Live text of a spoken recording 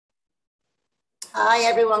Hi,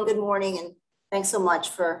 everyone. Good morning, and thanks so much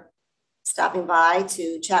for stopping by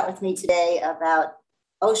to chat with me today about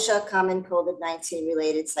OSHA common COVID-19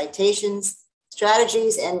 related citations,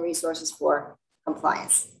 strategies, and resources for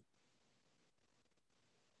compliance.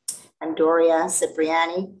 I'm Doria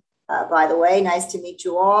Cipriani. By the way, nice to meet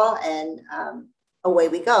you all, and away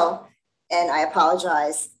we go. And I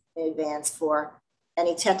apologize in advance for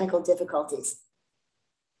any technical difficulties.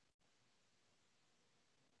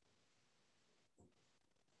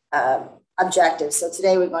 Objectives. So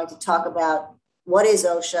today we're going to talk about what is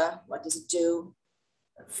OSHA, what does it do,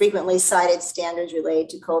 frequently cited standards related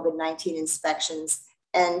to COVID-19 inspections,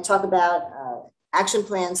 and talk about action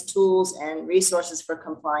plans, tools, and resources for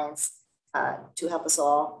compliance to help us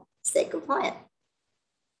all stay compliant.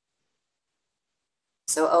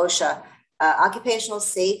 So OSHA, Occupational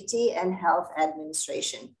Safety and Health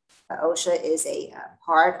Administration. OSHA is a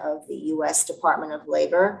part of the U.S. Department of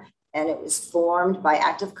Labor, and it was formed by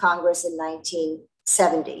Act of Congress in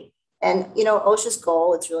 1970. And, you know, OSHA's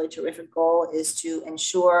goal, its really terrific goal, is to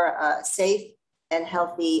ensure safe and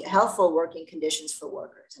healthful working conditions for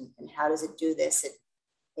workers. And how does it do this?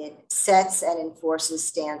 It sets and enforces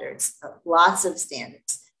standards, lots of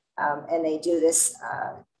standards. And they do this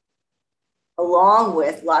along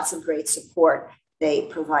with lots of great support. They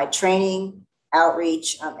provide training,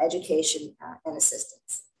 outreach, education, and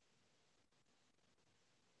assistance.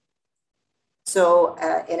 So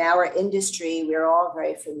in our industry, we're all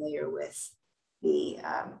very familiar with the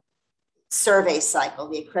survey cycle,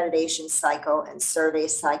 the accreditation cycle and survey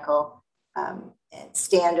cycle and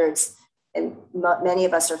standards. And many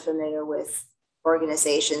of us are familiar with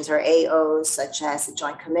organizations or AOs such as the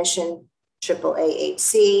Joint Commission,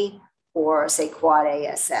 AAAHC, or say Quad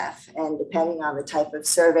ASF. And depending on the type of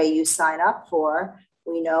survey you sign up for,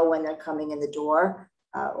 we know when they're coming in the door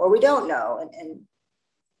or we don't know. And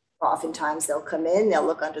oftentimes they'll come in, they'll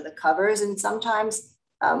look under the covers, and sometimes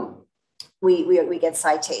we get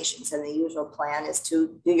citations. And the usual plan is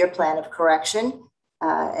to do your plan of correction,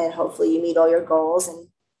 and hopefully you meet all your goals and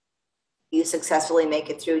you successfully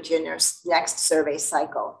make it through to your next survey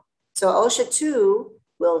cycle. So OSHA too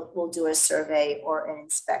will do a survey or an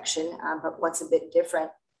inspection, but what's a bit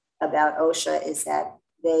different about OSHA is that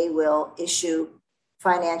they will issue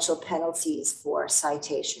financial penalties for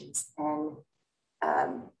citations. And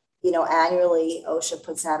you know, annually, OSHA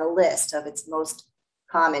puts out a list of its most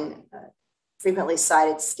common, frequently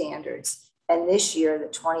cited standards. And this year, the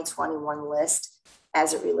 2021 list,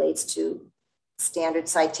 as it relates to standard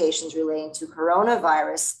citations relating to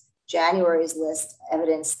coronavirus, January's list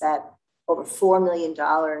evidenced that over $4 million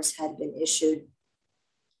had been issued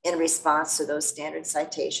in response to those standard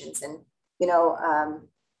citations. And, you know,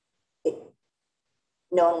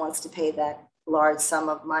 no one wants to pay that large sum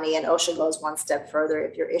of money, and OSHA goes one step further.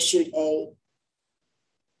 If you're issued a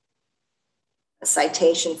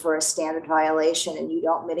citation for a standard violation and you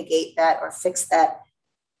don't mitigate that or fix that,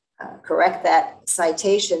 correct that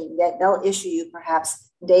citation, that they'll issue you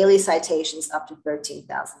perhaps daily citations up to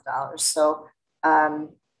 $13,000. So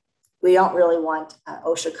we don't really want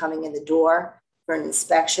OSHA coming in the door for an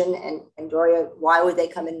inspection. And Doria, why would they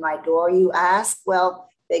come in my door, you ask? Well,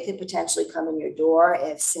 they could potentially come in your door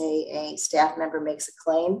if, say, a staff member makes a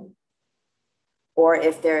claim, or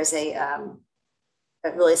if there's a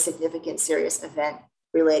really significant, serious event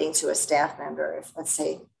relating to a staff member. If, let's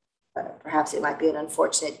say, perhaps it might be an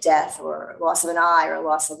unfortunate death or loss of an eye or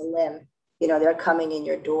loss of a limb, you know, they're coming in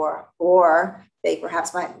your door. Or they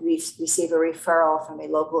perhaps might receive a referral from a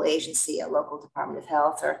local agency, a local Department of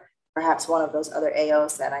Health, or perhaps one of those other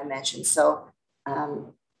AOs that I mentioned. So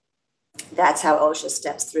that's how OSHA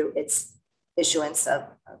steps through its issuance of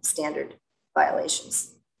standard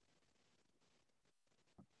violations.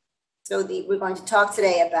 So we're going to talk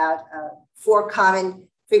today about 4 common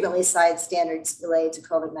frequently cited standards related to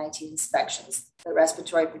COVID-19 inspections: the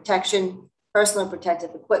respiratory protection, personal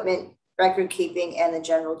protective equipment, record keeping, and the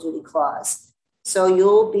general duty clause. So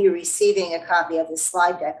you'll be receiving a copy of this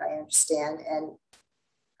slide deck, I understand, and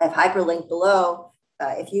I've hyperlinked below.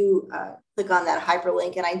 If you click on that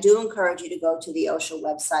hyperlink, and I do encourage you to go to the OSHA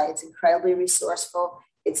website. It's incredibly resourceful.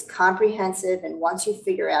 It's comprehensive. And once you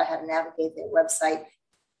figure out how to navigate their website,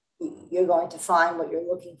 you're going to find what you're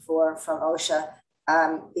looking for from OSHA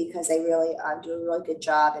because they really do a really good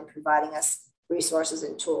job in providing us resources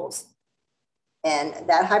and tools. And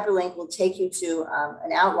that hyperlink will take you to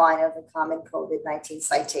an outline of the common COVID-19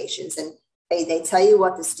 citations. And they tell you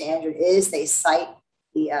what the standard is. They cite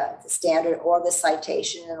the standard or the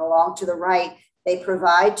citation, and along to the right, they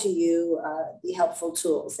provide to you the helpful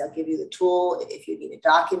tools. They'll give you the tool if you need a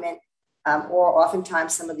document, or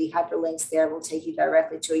oftentimes some of the hyperlinks there will take you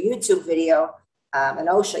directly to a YouTube video an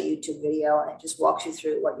OSHA YouTube video, and it just walks you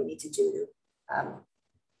through what you need to do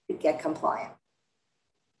to get compliant.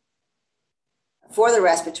 For the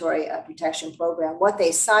respiratory protection program, what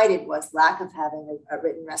they cited was lack of having a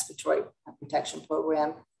written respiratory protection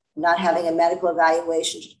program, not having a medical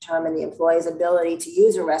evaluation to determine the employee's ability to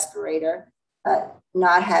use a respirator,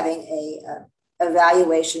 not having a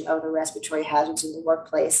evaluation of the respiratory hazards in the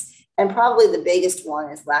workplace, and probably the biggest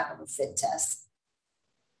one is lack of a fit test.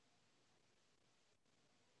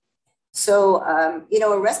 So,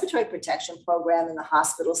 a respiratory protection program in the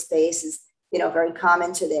hospital space is, very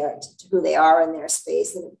common to who they are in their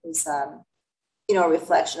space, and it's, a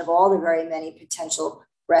reflection of all the very many potential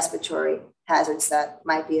respiratory hazards that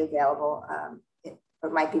might be available or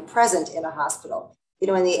might be present in a hospital.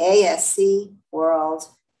 In the ASC world,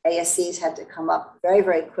 ASCs had to come up very,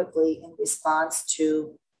 very quickly in response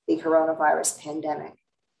to the coronavirus pandemic.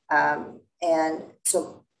 And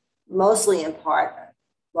so largely in part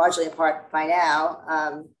by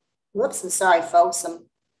now, whoops, I'm sorry, folks,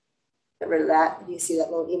 get rid of that. You see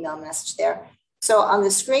that little email message there. So on the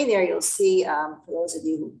screen there, you'll see, for those of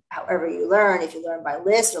you, however you learn, if you learn by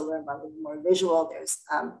list or learn by a little more visual, there's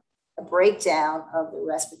a breakdown of the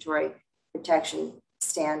respiratory protection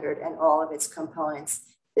standard and all of its components.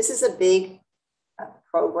 This is a big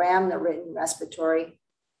program, the written respiratory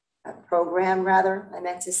program, rather, I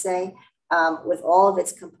meant to say, with all of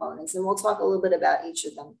its components. And we'll talk a little bit about each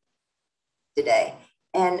of them today.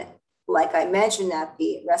 And like I mentioned, that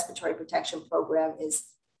the respiratory protection program is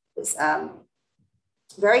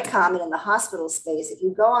very common in the hospital space. If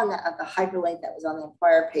you go on the hyperlink that was on the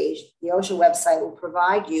prior page, the OSHA website will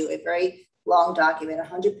provide you a very long document,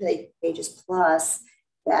 100 pages plus,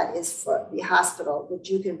 that is for the hospital, which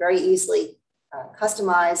you can very easily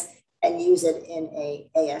customize and use it in a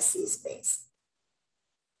ASC space.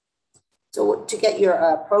 So to get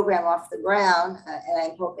your program off the ground, and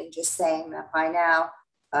I'm hoping just saying that by now,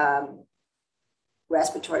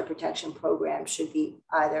 respiratory protection program should be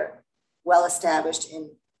either well established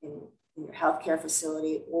in your healthcare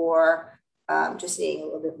facility or just needing a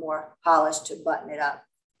little bit more polish to button it up.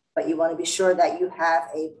 But you want to be sure that you have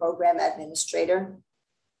a program administrator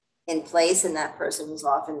in place, and that person is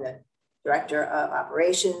often the director of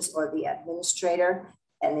operations or the administrator,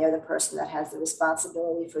 and they're the person that has the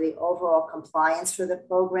responsibility for the overall compliance for the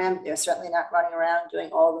program. They're certainly not running around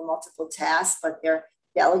doing all the multiple tasks, but they're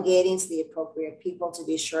delegating to the appropriate people to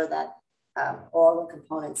be sure that all the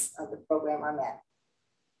components of the program are met.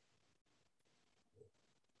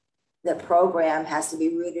 The program has to be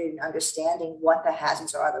rooted in understanding what the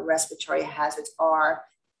hazards are, the respiratory hazards are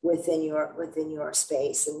within your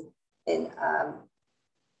space. And in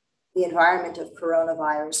the environment of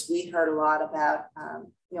coronavirus, we heard a lot about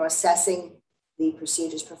assessing the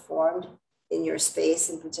procedures performed in your space,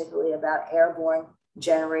 and particularly about airborne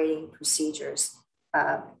generating procedures.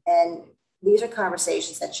 And these are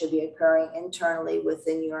conversations that should be occurring internally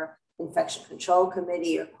within your infection control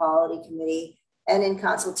committee, your quality committee, and in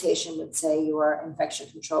consultation with, say, your infection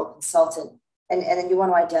control consultant. And then you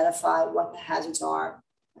want to identify what the hazards are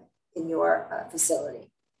in your facility.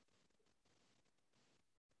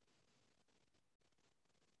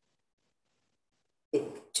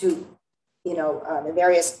 The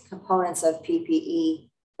various components of PPE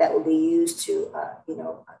that will be used to,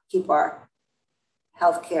 keep our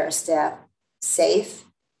healthcare staff safe,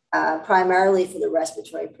 primarily for the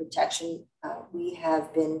respiratory protection. We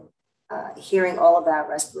have been hearing all about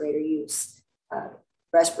respirator use.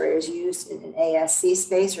 Respirators used in an ASC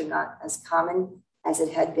space are not as common as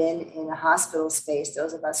it had been in a hospital space.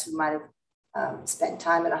 Those of us who might have spent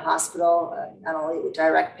time in a hospital, not only with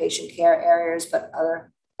direct patient care areas, but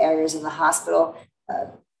other areas in the hospital,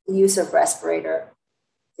 the use of respirator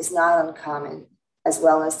is not uncommon, as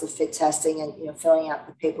well as the fit testing and filling out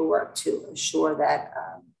the paperwork to ensure that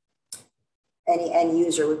any end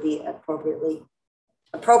user would be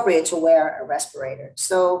appropriate to wear a respirator.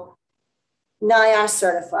 So NIOSH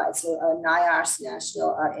certified, so NIOSH,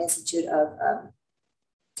 National Institute of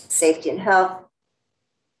Safety and Health,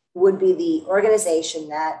 would be the organization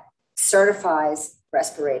that certifies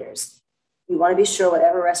respirators. You want to be sure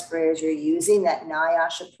whatever respirators you're using that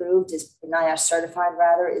NIOSH approved, NIOSH certified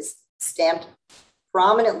rather, is stamped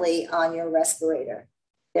prominently on your respirator.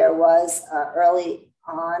 There was early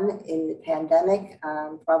on in the pandemic,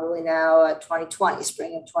 probably now 2020,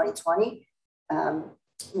 spring of 2020,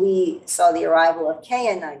 we saw the arrival of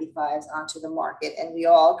KN95s onto the market, and we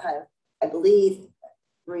all kind of, I believe,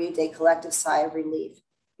 breathed a collective sigh of relief,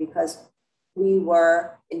 because we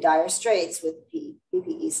were in dire straits with the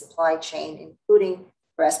PPE supply chain, including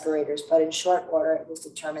respirators. But in short order, it was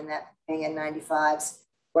determined that KN95s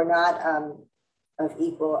were not of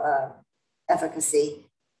equal efficacy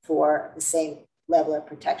for the same level of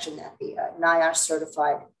protection that the NIOSH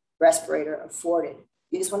certified respirator afforded.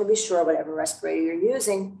 You just want to be sure whatever respirator you're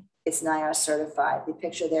using, it's NIOSH certified. The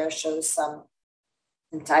picture there shows some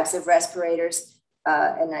types of respirators,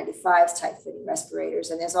 N95s, tight-fitting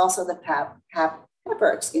respirators, and there's also the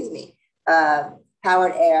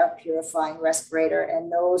powered air purifying respirator,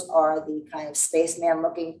 and those are the kind of spaceman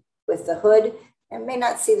looking with the hood, and may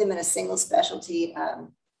not see them in a single specialty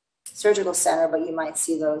surgical center, but you might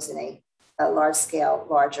see those in a large-scale,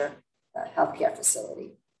 larger healthcare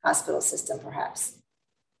facility, hospital system perhaps.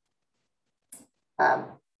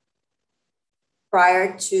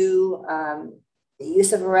 Prior to the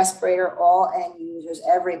use of a respirator, all end users,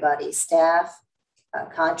 everybody, staff,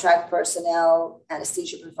 contract personnel,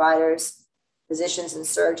 anesthesia providers, physicians and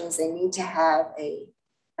surgeons, they need to have a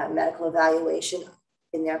medical evaluation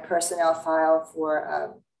in their personnel file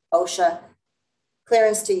for OSHA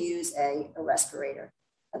clearance to use a respirator.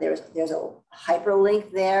 There's a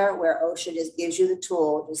hyperlink there where OSHA just gives you the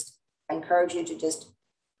tool. Just I encourage you to just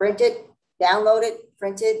print it, download it,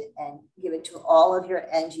 print it, and give it to all of your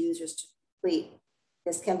end users to complete.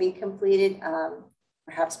 This can be completed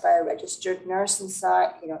perhaps by a registered nurse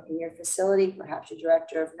inside, in your facility, perhaps your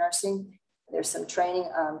director of nursing. There's some training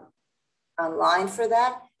online for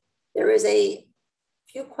that. There is a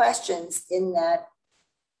few questions in that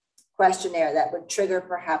questionnaire that would trigger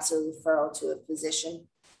perhaps a referral to a physician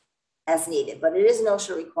as needed, but it is an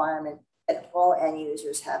OSHA requirement that all end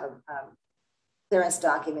users have a clearance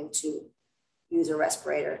document to use a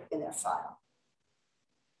respirator in their file.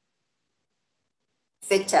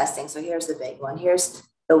 Fit testing, so here's the big one. Here's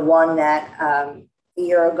the one that a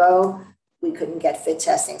year ago, we couldn't get fit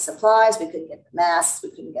testing supplies, we couldn't get the masks, we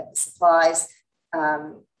couldn't get the supplies.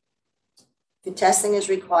 Fit testing is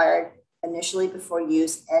required initially before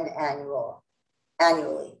use and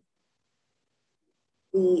annually.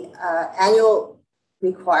 The annual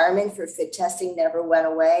requirement for fit testing never went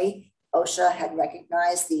away. OSHA had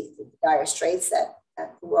recognized the dire straits that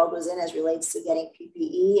the world was in as relates to getting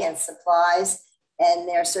PPE and supplies, and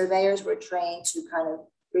their surveyors were trained to kind of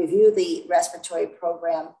review the respiratory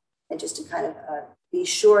program and just to kind of be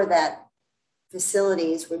sure that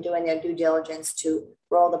facilities were doing their due diligence to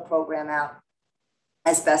roll the program out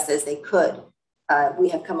as best as they could. We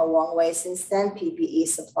have come a long way since then. PPE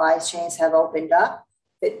supply chains have opened up.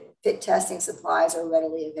 Fit testing supplies are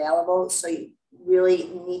readily available. So you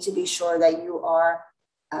really need to be sure that you are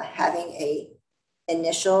having a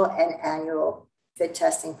initial and annual fit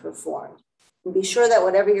testing performed. And be sure that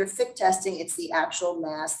whatever you're fit testing, it's the actual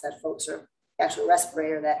mask that actual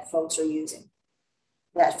respirator that folks are using.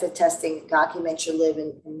 That fit testing document should live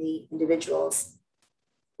in the individual's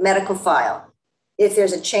medical file. If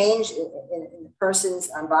there's a change in the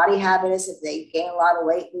person's body habits, if they gain a lot of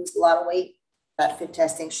weight, lose a lot of weight, that fit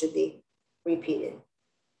testing should be repeated.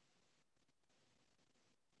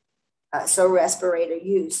 So respirator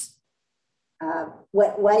use.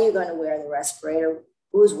 When are you going to wear the respirator?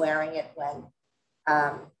 Who's wearing it when?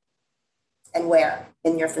 And where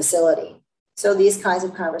in your facility? So these kinds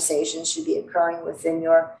of conversations should be occurring within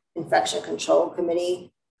your infection control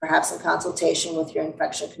committee, perhaps in consultation with your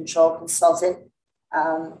infection control consultant.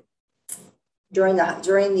 During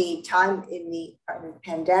the time in the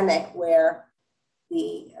pandemic where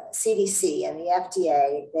the CDC and the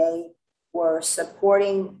FDA, they were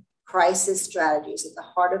supporting crisis strategies. At the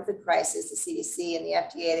heart of the crisis, the CDC and the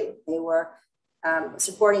FDA, they were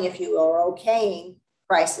supporting, if you will, or okaying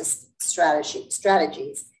crisis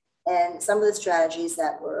strategies. And some of the strategies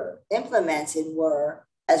that were implemented were,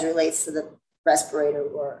 as relates to the respirator,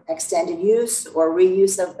 were extended use or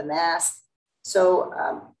reuse of the mask. So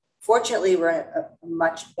fortunately, we're in a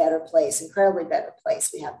much better place, incredibly better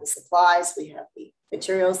place. We have the supplies, we have the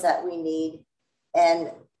materials that we need.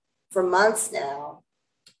 And for months now,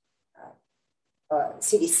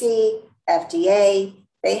 CDC, FDA,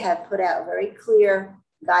 they have put out very clear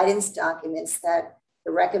guidance documents that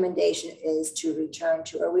the recommendation is to return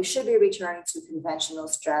to, or we should be returning to, conventional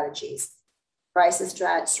strategies. Crisis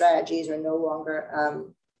strategies are no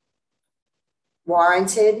longer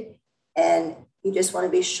warranted, and you just want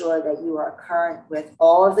to be sure that you are current with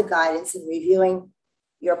all of the guidance and reviewing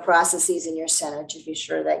your processes in your center to be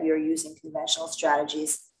sure that you're using conventional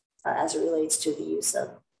strategies as it relates to the use of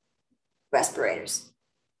respirators.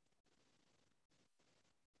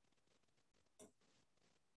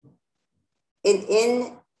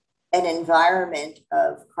 In an environment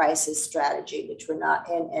of crisis strategy, which we're not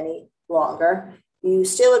in any longer, you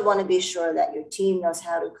still would want to be sure that your team knows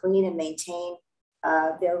how to clean and maintain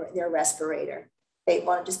their respirator. They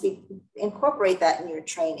want to just incorporate that in your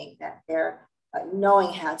training, that they're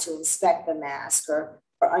knowing how to inspect the mask or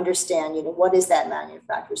understand, what is that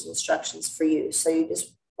manufacturer's instructions for you. So you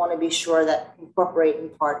just want to be sure that incorporate in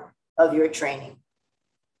part of your training.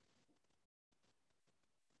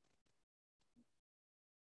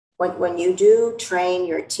 When you do train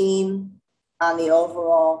your team on the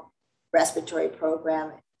overall respiratory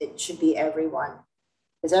program, it should be everyone,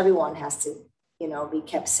 because everyone has to, be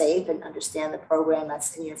kept safe and understand the program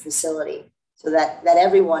that's in your facility. So that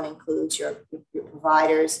everyone includes your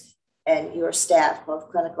providers and your staff, both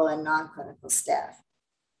clinical and non-clinical staff.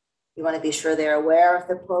 You want to be sure they're aware of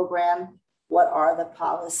the program. What are the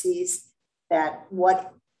policies,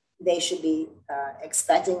 what they should be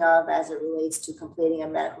expecting of as it relates to completing a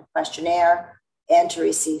medical questionnaire and to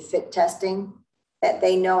receive fit testing, that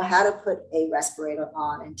they know how to put a respirator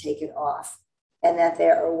on and take it off, and that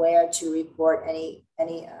they're aware to report any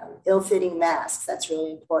ill-fitting masks. That's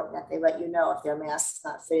really important, that they let you know if their mask is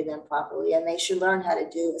not fitting them properly, and they should learn how to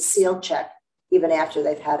do a seal check even after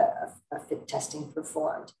they've had a fit testing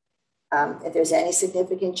performed. If there's any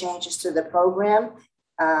significant changes to the program,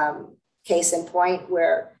 case in point,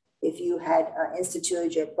 where if you had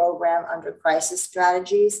instituted your program under crisis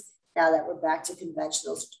strategies, now that we're back to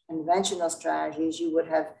conventional strategies, you would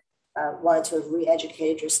have wanted to have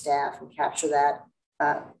re-educated your staff and capture that,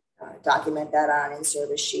 document that on an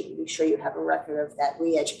in-service sheet, and be sure you have a record of that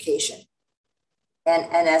re-education.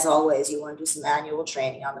 And as always, you want to do some annual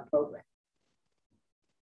training on the program.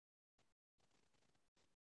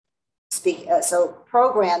 So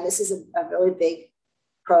program, this is a really big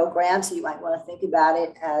program, so you might want to think about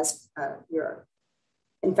it as your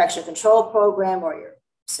infection control program, or your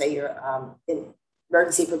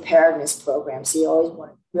emergency preparedness program. So you always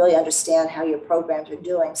want to really understand how your programs are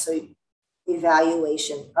doing, so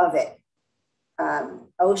evaluation of it.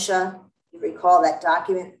 OSHA, you recall that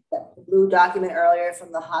document, that blue document earlier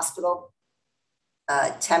from the hospital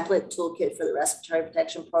template toolkit for the respiratory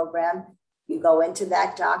protection program. You go into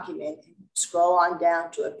that document and scroll on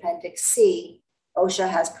down to Appendix C. OSHA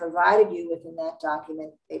has provided you within that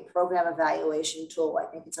document a program evaluation tool.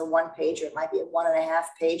 I think it's a 1-pager, it might be a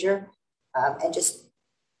 1.5-pager. And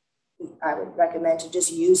I would recommend to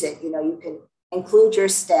just use it. You can include your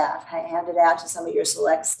staff, hand it out to some of your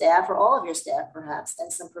select staff or all of your staff perhaps,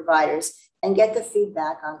 and some providers, and get the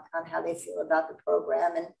feedback on how they feel about the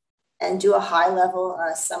program, and do a high-level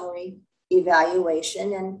summary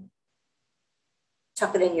evaluation, and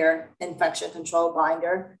tuck it in your infection control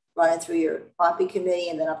binder, run it through your copy committee,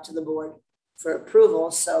 and then up to the board for approval.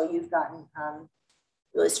 So you've gotten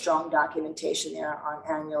really strong documentation there on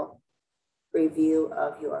annual review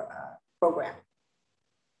of your program.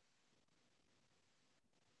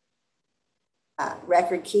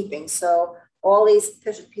 Record keeping. So all these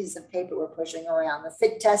pieces of paper we're pushing around, the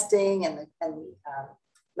fit testing and the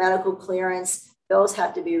medical clearance, those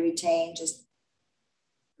have to be retained just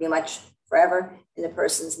pretty much forever in the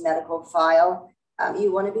person's medical file.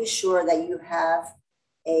 You want to be sure that you have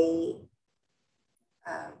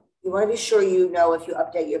you want to be sure if you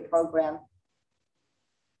update your program.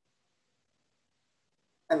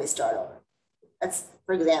 Let me start over.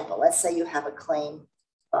 For example, let's say you have a claim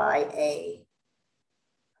by a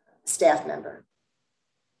staff member.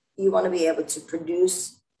 You want to be able to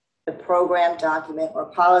produce the program document or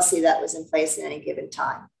policy that was in place at any given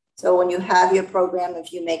time. So when you have your program,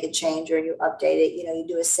 if you make a change or you update it, you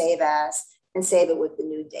do a save as and save it with the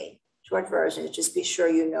new date. Short version is just be sure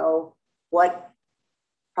you know what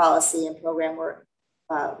policy and program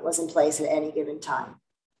was in place at any given time.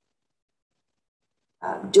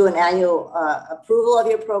 Do an annual approval of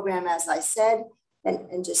your program, as I said,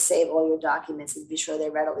 and just save all your documents and be sure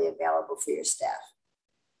they're readily available for your staff.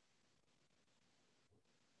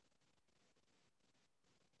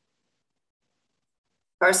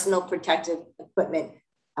 Personal protective equipment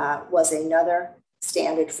was another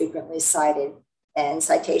standard frequently cited, and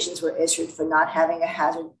citations were issued for not having a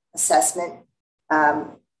hazard assessment,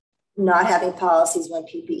 not having policies when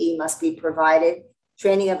PPE must be provided,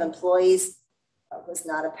 training of employees was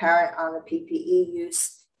not apparent on the PPE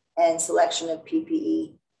use, and selection of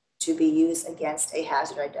PPE to be used against a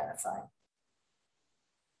hazard identified.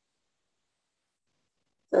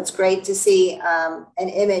 So it's great to see an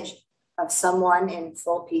image of someone in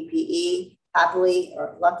full PPE. Happily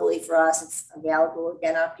or luckily for us, it's available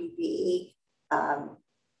again on PPE.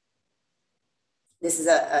 This is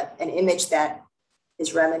an image that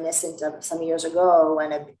is reminiscent of some years ago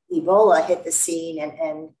when Ebola hit the scene,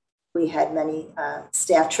 and we had many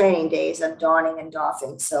staff training days of donning and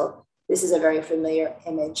doffing. So this is a very familiar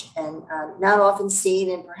image, and not often seen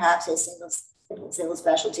in perhaps a single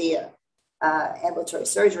specialty ambulatory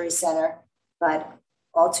surgery center, but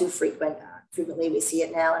all too frequent frequently we see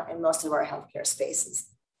it now in most of our healthcare spaces.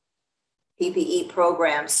 PPE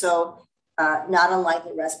programs. So not unlike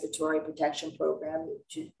the respiratory protection program, you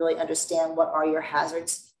should really understand what are your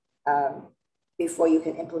hazards before you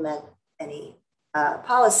can implement any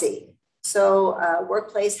policy. So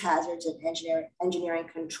workplace hazards and engineering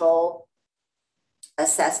control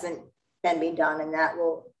assessment can be done, and that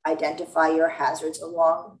will identify your hazards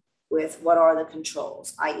along with what are the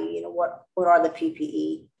controls, i.e., what are the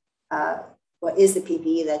PPE, what is the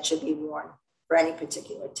PPE that should be worn for any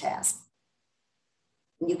particular task.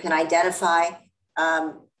 You can identify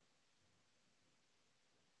the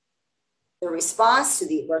response to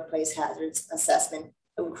the workplace hazards assessment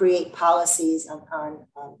and create policies on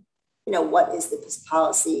what is the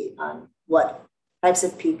policy on what types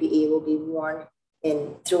of PPE will be worn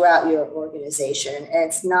throughout your organization. And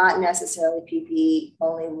it's not necessarily PPE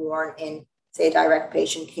only worn in, say, a direct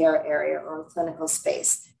patient care area or a clinical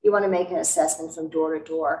space. You want to make an assessment from door to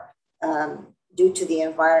door. Due to the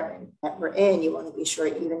environment that we're in, you want to be sure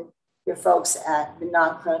even your folks at the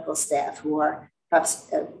non-clinical staff who are perhaps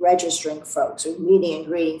registering folks or meeting and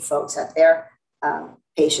greeting folks at their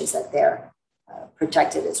patients, that they're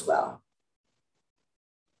protected as well.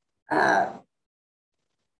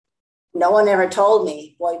 No one ever told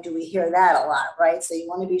me, boy, do we hear that a lot, right? So you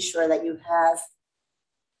want to be sure that you have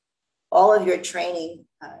all of your training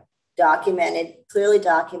documented, clearly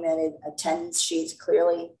documented, attendance sheets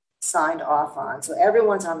clearly signed off on. So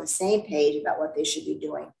everyone's on the same page about what they should be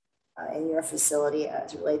doing in your facility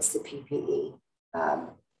as it relates to PPE.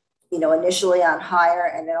 Initially on hire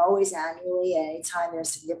and then always annually, anytime there's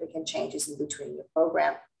significant changes in between your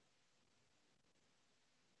program.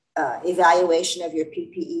 Evaluation of your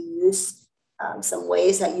PPE use. Some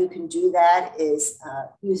ways that you can do that is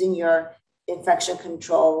using your infection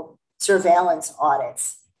control surveillance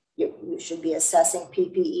audits. You should be assessing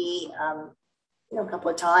PPE a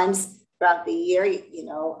couple of times throughout the year,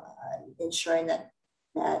 ensuring that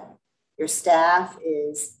your staff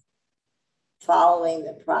is following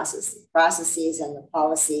the processes and the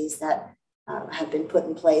policies that have been put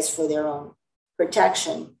in place for their own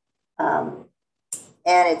protection. And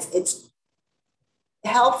it's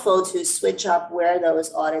helpful to switch up where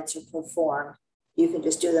those audits are performed. You can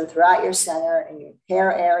just do them throughout your center in your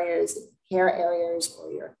care areas,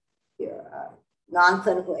 or your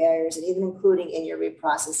non-clinical areas, and even including in your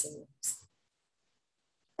reprocessing rooms.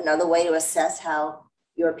 Another way to assess how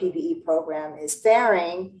your PPE program is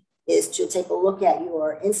faring is to take a look at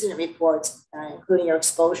your incident reports, including your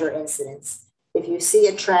exposure incidents. If you see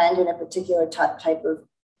a trend in a particular type of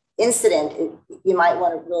incident, you might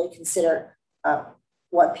want to really consider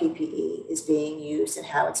what PPE is being used and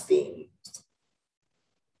how it's being used.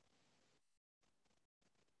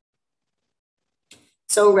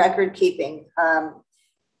 So record keeping,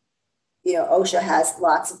 OSHA has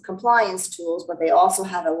lots of compliance tools, but they also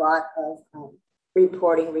have a lot of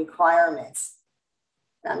reporting requirements.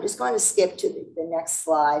 And I'm just going to skip to the next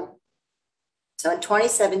slide. So in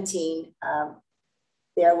 2017,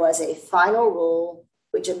 there was a final rule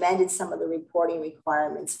which amended some of the reporting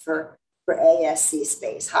requirements for ASC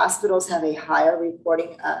space. Hospitals have a higher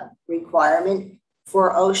reporting requirement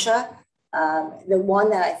for OSHA. The one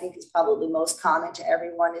that I think is probably most common to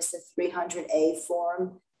everyone is the 300A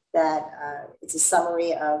form that it's a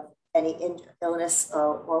summary of any illness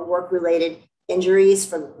or work-related injuries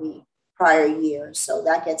from the prior year. So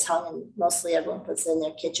that gets hung and mostly everyone puts it in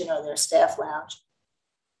their kitchen or their staff lounge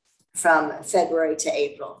from February to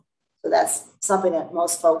April. So that's something that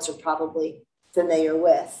most folks are probably familiar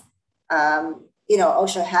with.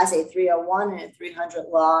 OSHA has a 301 and a 300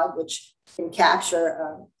 log, which can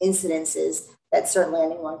capture incidences that certainly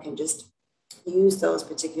anyone can just use those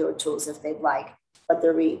particular tools if they'd like. But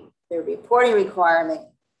the reporting requirement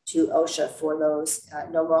to OSHA for those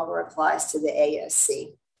no longer applies to the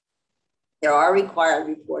ASC. There are required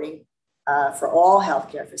reporting for all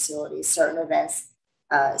healthcare facilities, certain events,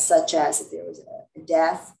 such as if there was a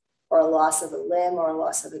death or a loss of a limb or a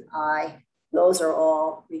loss of an eye. Those are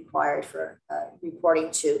all required for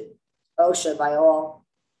reporting to OSHA by all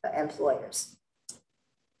employers.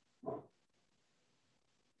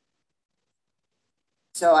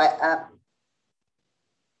 So I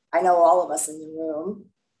know all of us in the room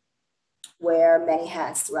wear many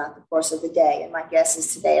hats throughout the course of the day. And my guess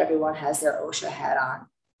is today everyone has their OSHA hat on.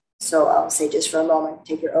 So I'll say just for a moment,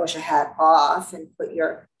 take your OSHA hat off and put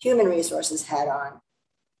your human resources hat on.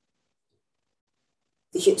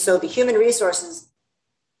 So the human resources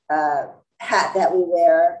hat that we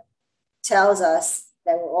wear tells us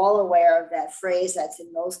that we're all aware of that phrase that's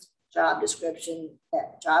in most job descriptions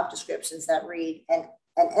that read, and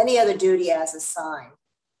any other duty as assigned.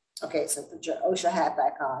 Okay, so put your OSHA hat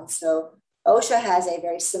back on. So OSHA has a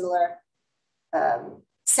very similar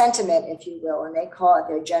sentiment, if you will, and they call it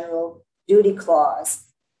their general duty clause.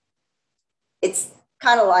 It's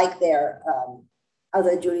kind of like their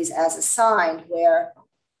other duties as assigned, where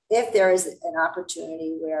if there is an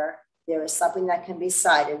opportunity where there is something that can be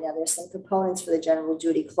cited, now there's some components for the general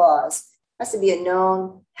duty clause. It has to be a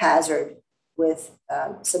known hazard with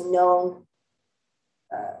some known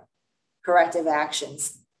corrective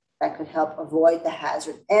actions that could help avoid the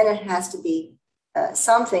hazard. And it has to be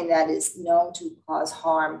something that is known to cause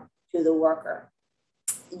harm to the worker.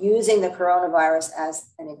 Using the coronavirus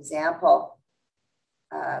as an example,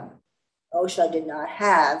 OSHA did not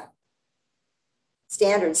have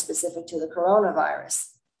standards specific to the coronavirus.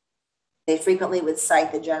 They frequently would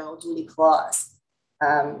cite the general duty clause.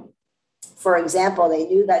 For example, they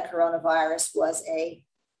knew that coronavirus was a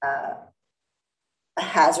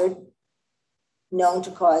hazard known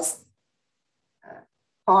to cause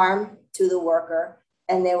harm to the worker,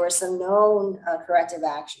 and there were some known corrective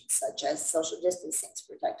actions such as social distancing,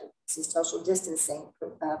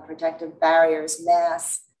 protective barriers,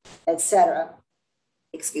 masks, etc.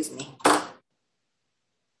 Excuse me.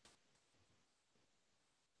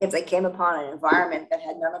 If they came upon an environment that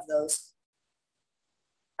had none of those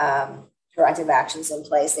corrective actions in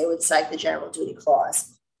place, they would cite the general duty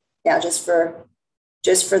clause. Now, just for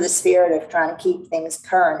the spirit of trying to keep things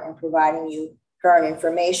current and providing you current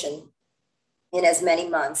information, in as many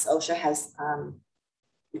months, OSHA has,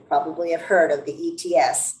 you probably have heard of the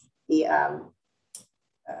ETS, the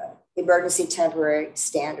Emergency Temporary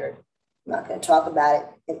Standard. I'm not going to talk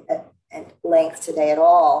about it at length today at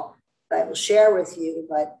all, but I will share with you,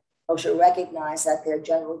 but OSHA recognized that their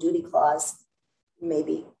general duty clause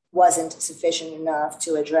maybe wasn't sufficient enough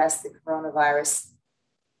to address the coronavirus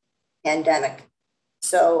pandemic.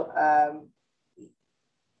 So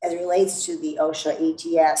as it relates to the OSHA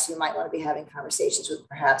ETS, you might want to be having conversations with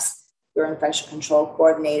perhaps your infection control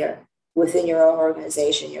coordinator within your own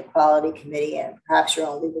organization, your quality committee, and perhaps your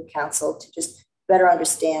own legal counsel to just better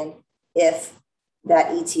understand if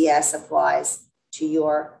that ETS applies to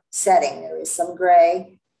your setting. There is some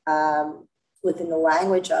gray within the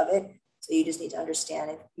language of it, so you just need to understand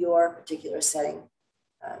if your particular setting,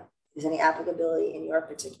 there's any applicability in your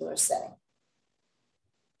particular setting.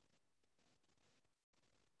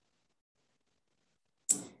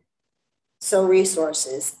 So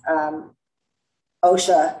resources,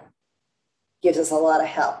 OSHA gives us a lot of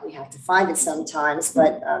help. We have to find it sometimes,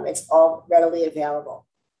 but it's all readily available.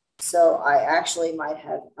 So I actually might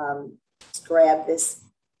have grabbed this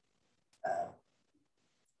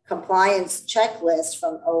compliance checklist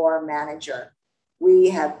from OR Manager. We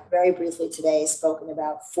have very briefly today spoken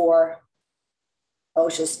about 4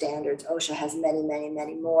 OSHA standards. OSHA has many, many,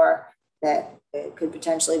 many more that it could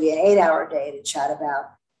potentially be an 8-hour day to chat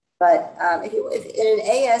about. But if in an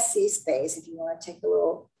ASC space, if you want to take a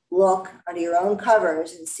little look under your own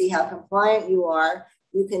covers and see how compliant you are,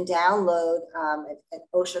 you can download an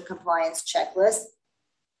OSHA compliance checklist.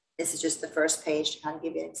 This is just the first page to kind of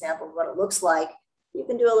give you an example of what it looks like. You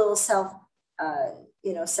can do a little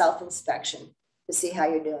self-inspection to see how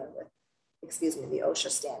you're doing with, the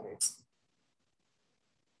OSHA standards.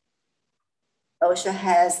 OSHA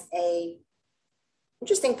has a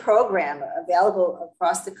interesting program available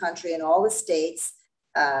across the country in all the states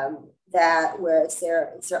where it's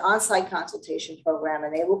their on-site consultation program,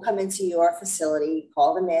 and they will come into your facility,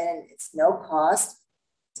 call them in, and it's no cost,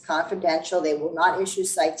 it's confidential, they will not issue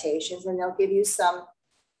citations, and they'll give you some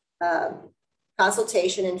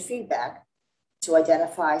consultation and feedback to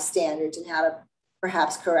identify standards and how to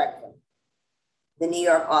perhaps correct them. The New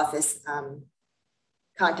York office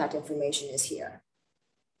contact information is here.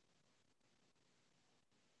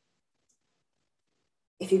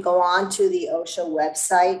 If you go on to the OSHA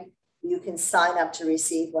website, you can sign up to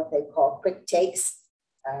receive what they call quick takes.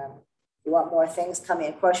 If you want more things coming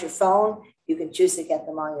across your phone, you can choose to get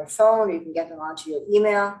them on your phone, or you can get them onto your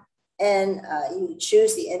email. And you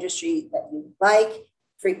choose the industry that you like,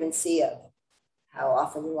 frequency of how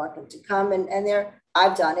often you want them to come. And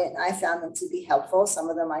I've done it, and I found them to be helpful.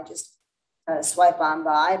 Some of them I just swipe on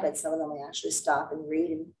by, but some of them I actually stop and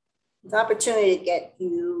read. And it's an opportunity to get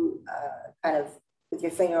you kind of with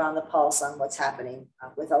your finger on the pulse on what's happening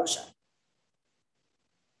with OSHA.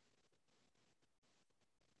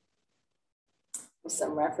 With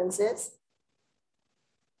some references.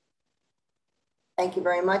 Thank you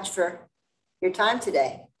very much for your time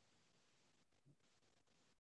today.